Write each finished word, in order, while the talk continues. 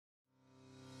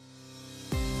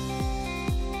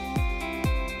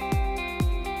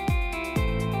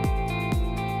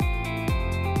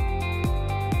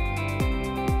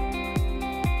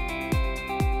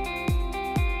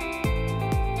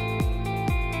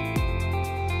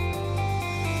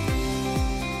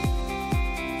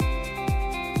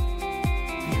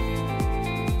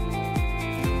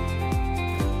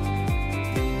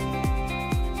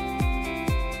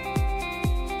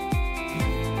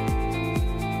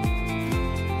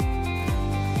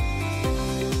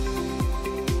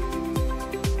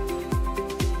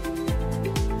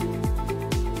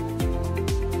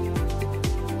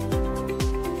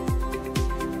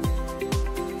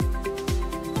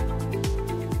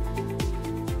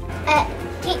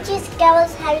teaches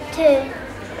girls how to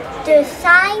do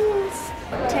science,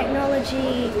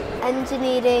 technology,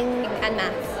 engineering and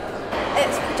maths.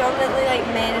 It's predominantly like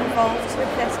men involved with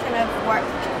this kind of work,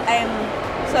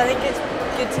 so I think it's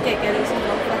good to get girls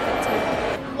involved with it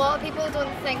too. A lot of people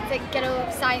don't think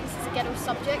that science is a girl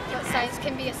subject, but science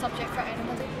can be a subject for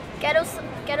anybody.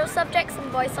 Girl subjects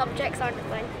and boy subjects aren't a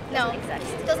thing. No,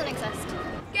 it doesn't exist.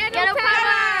 Girl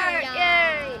power!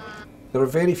 Yay! There are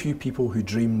very few people who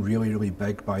dream really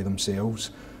big by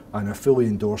themselves, and I fully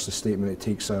endorse the statement it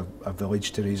takes a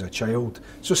village to raise a child.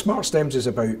 So SmartSTEMs is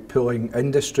about pulling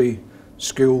industry,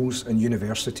 schools and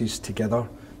universities together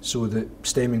so that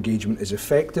STEM engagement is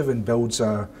effective and builds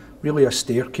really a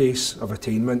staircase of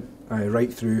attainment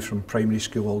right through from primary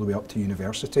school all the way up to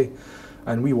university.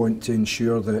 And we want to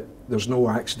ensure that there's no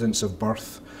accidents of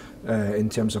birth in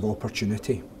terms of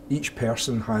opportunity. Each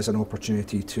person has an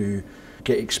opportunity to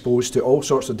get exposed to all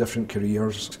sorts of different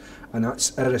careers, and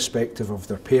that's irrespective of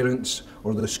their parents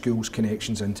or the school's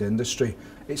connections into industry.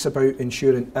 It's about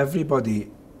ensuring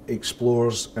everybody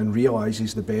explores and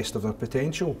realises the best of their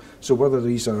potential. So whether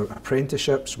these are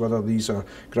apprenticeships, whether these are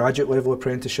graduate level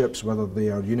apprenticeships, whether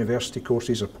they are university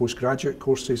courses or postgraduate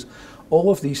courses, all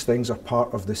of these things are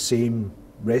part of the same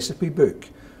recipe book.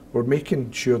 We're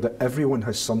making sure that everyone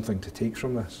has something to take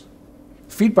from this.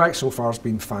 Feedback so far has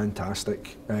been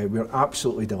fantastic. We're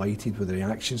absolutely delighted with the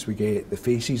reactions we get, the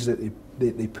faces that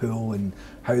they pull, and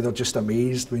how they're just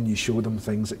amazed when you show them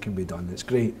things that can be done. It's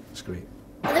great, it's great.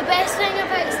 The best thing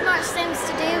about SmartSTEMs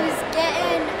today was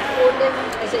getting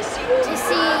to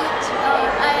see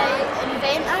an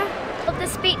inventor. The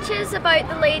speeches about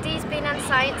the ladies being in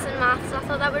science and maths, I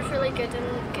thought that was really good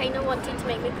and kind of wanted to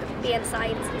make me be in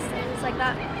science and things like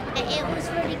that. It was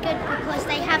really good because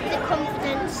they have the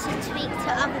confidence to speak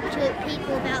to other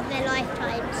people about their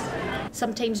lifetimes.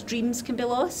 Sometimes dreams can be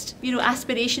lost. You know,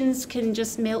 aspirations can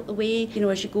just melt away, you know,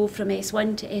 as you go from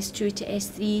S1 to S2 to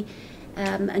S3,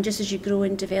 and just as you grow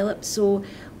and develop. So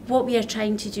what we are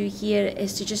trying to do here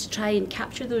is to just try and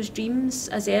capture those dreams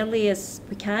as early as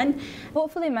we can.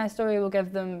 Hopefully my story will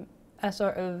give them a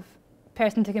sort of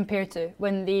person to compare to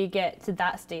when they get to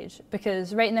that stage,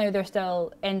 because right now they're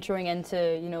still entering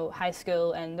into, you know, high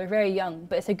school and they're very young,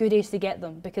 but it's a good age to get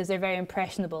them because they're very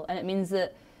impressionable, and it means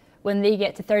that when they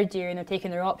get to third year and they're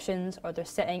taking their options, or they're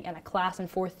sitting in a class in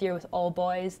fourth year with all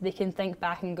boys, they can think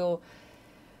back and go,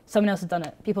 someone else has done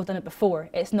it, people have done it before,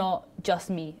 it's not just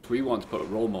me. We want to put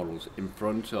role models in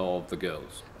front of the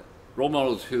girls. Role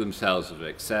models who themselves have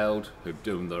excelled, who've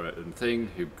done their own thing,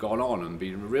 who've gone on and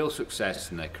been a real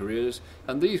success in their careers.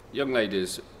 And these young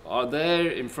ladies are there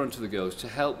in front of the girls to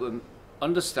help them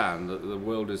understand that the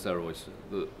world is their oyster,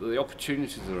 that the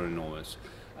opportunities are enormous,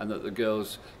 and that the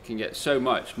girls can get so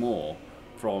much more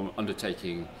from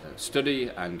undertaking study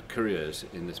and careers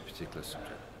in this particular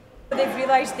subject. They've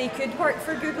realised they could work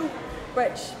for Google,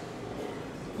 which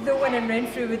no one in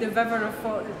Renfrew would have ever have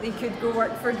thought that they could go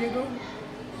work for Google.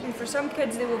 And for some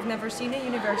kids, they will have never seen a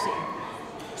university.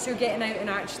 So getting out and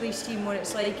actually seeing what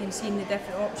it's like and seeing the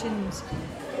different options,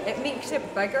 it makes it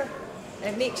bigger,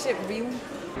 it makes it real.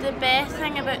 The best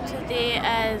thing about today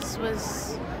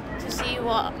was to see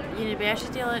what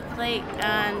university looked like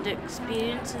and the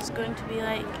experience is going to be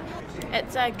like.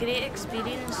 It's a great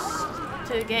experience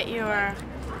to get your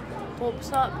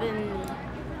hopes up and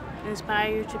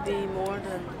inspire you to be more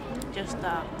than just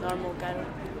a normal girl.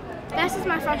 This is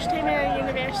my first time in a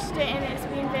university and it's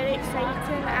been very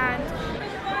exciting,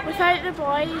 and without the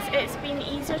boys it's been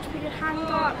easier to put your hand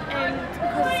up, and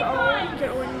because it's all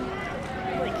your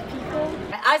own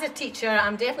people. As a teacher,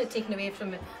 I'm definitely taking away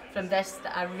from this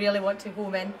that I really want to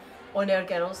home in on our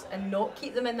girls and not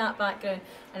keep them in that background,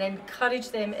 and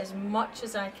encourage them as much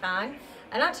as I can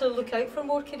and actually look out for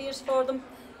more careers for them.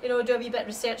 You know, do a wee bit of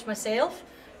research myself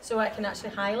so I can actually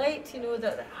highlight, you know,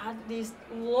 that I had these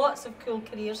lots of cool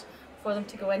careers for them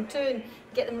to go into and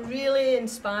get them really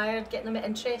inspired, get them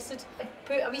interested.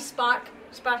 Put a wee spark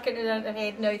into their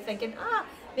head now, thinking,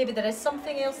 maybe there is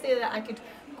something else there that I could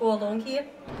go along here.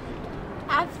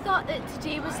 I've thought that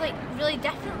today was really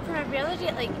different from every other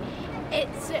day.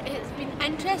 It's been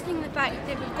interesting the fact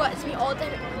that we've got to meet all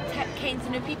different kinds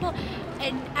of new people,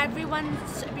 and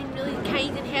everyone's been really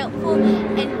kind and helpful,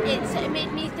 and it's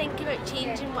made me think about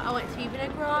changing what I want to be when I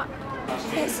grow up.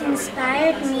 It's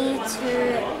inspired me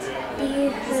to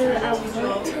be who I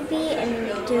want to be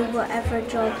and do whatever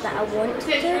job that I want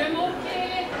to do.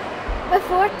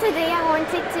 Before today I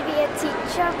wanted to be a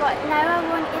teacher, but now I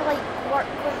want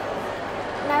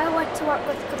to work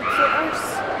with computers,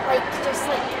 just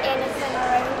anything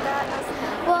around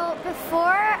that. Well,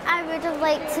 before I would have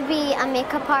liked to be a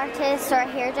makeup artist or a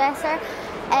hairdresser,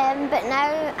 but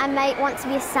now I might want to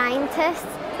be a scientist.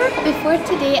 Before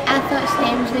today, I thought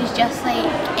STEMs was just like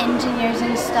engineers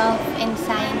and stuff and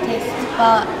scientists,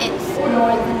 but it's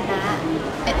more than that.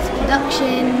 It's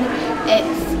production,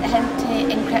 it's how to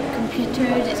encrypt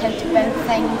computers, it's how to build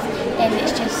things, and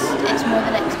it's more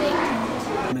than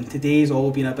expected. And today's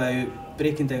all been about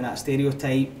breaking down that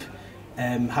stereotype,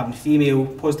 having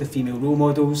positive female role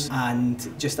models,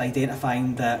 and just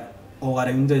identifying that all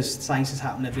around us, science is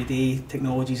happening every day,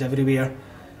 technology is everywhere,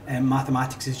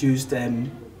 mathematics is used in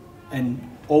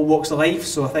all walks of life.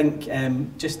 So I think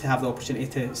just to have the opportunity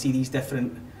to see these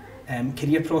different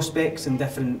career prospects and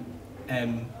different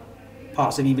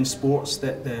parts of even sports,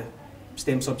 that the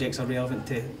STEM subjects are relevant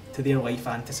to their life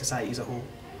and to society as a whole.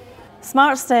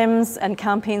 SmartSTEMs and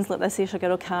campaigns like this Ayrshire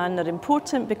Girl Can are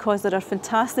important because there are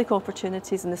fantastic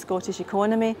opportunities in the Scottish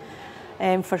economy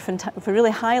for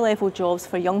really high level jobs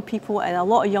for young people, and a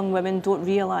lot of young women don't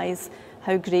realise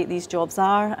how great these jobs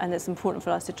are, and it's important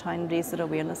for us to try and raise their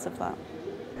awareness of that.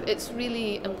 It's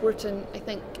really important, I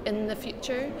think, in the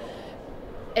future.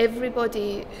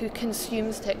 Everybody who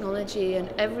consumes technology and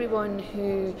everyone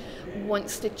who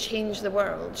wants to change the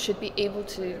world should be able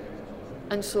to.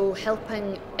 And so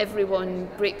helping everyone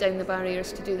break down the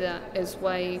barriers to do that is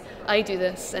why I do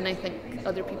this, and I think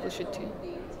other people should too.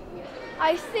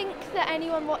 I think that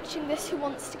anyone watching this who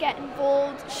wants to get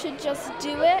involved should just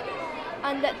do it,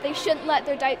 and that they shouldn't let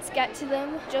their doubts get to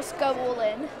them. Just go all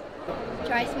in.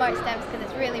 Try SmartSTEMs because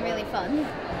it's really, really fun.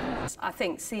 I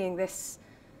think seeing this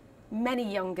many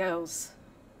young girls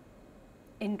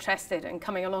interested and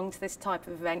coming along to this type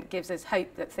of event gives us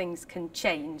hope that things can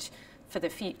change for the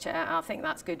future. I think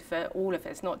that's good for all of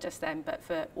us, not just them, but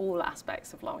for all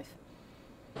aspects of life.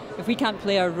 If we can't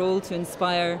play our role to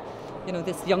inspire,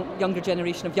 this younger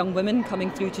generation of young women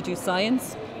coming through to do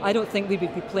science, I don't think we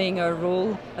would be playing our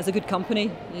role as a good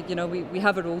company. We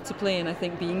have a role to play, and I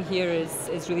think being here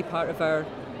is really part of our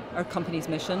company's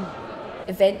mission.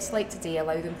 Events like today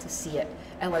allow them to see it,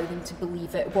 allow them to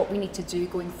believe it. What we need to do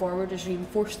going forward is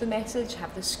reinforce the message,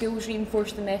 have the schools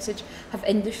reinforce the message, have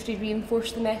industry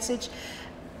reinforce the message.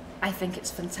 I think it's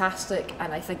fantastic,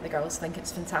 and I think the girls think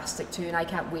it's fantastic too, and I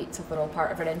can't wait till they're all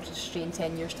part of our industry in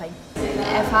 10 years' time.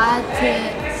 If I had to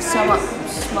sum up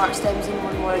SmartSTEMs in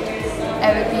one word,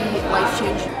 it would be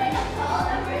life-changing.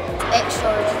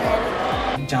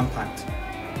 Extraordinary. Jam-packed.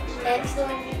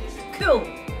 Excellent. Cool.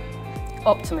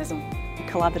 Optimism.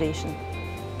 Collaboration.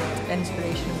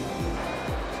 Inspirational.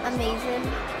 Amazing.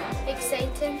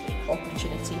 Exciting.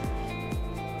 Opportunity.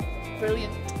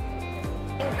 Brilliant.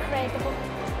 Incredible.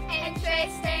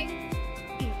 Interesting.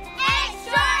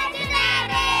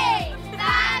 Extraordinary.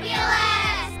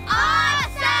 Fabulous.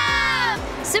 Awesome.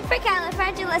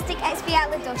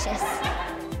 Supercalifragilisticexpialidocious.